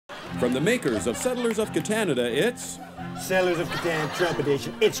From the makers of Settlers of Catan, it's... Settlers of Catan Trump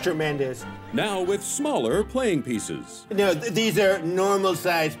Edition. It's tremendous. Now with smaller playing pieces. No, these are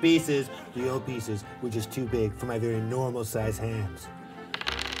normal-sized pieces. The old pieces were just too big for my very normal-sized hands.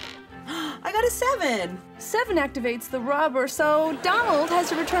 I got a 7. 7 activates the robber, so Donald has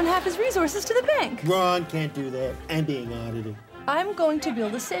to return half his resources to the bank. Wrong, can't do that. I'm being audited. I'm going to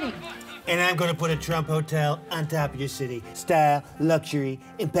build a city. And I'm gonna put a Trump hotel on top of your city. Style, luxury,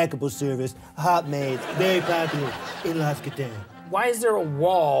 impeccable service, hot maids, very popular in Las Catan. Why is there a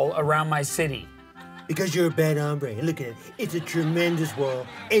wall around my city? Because you're a bad hombre. Look at it. It's a tremendous wall,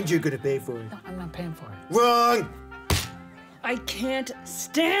 and you're gonna pay for it. No, I'm not paying for it. Wrong! I can't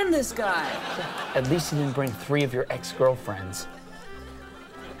stand this guy. At least you didn't bring 3 of your ex-girlfriends.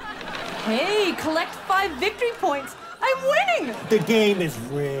 Hey, collect 5 victory points. I'm winning! The game is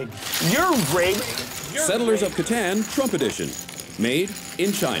rigged. You're rigged. Settlers of Catan Trump Edition. Made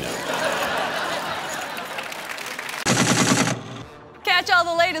in China. Catch all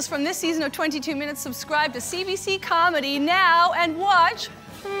the latest from this season of 22 Minutes. Subscribe to CBC Comedy now and watch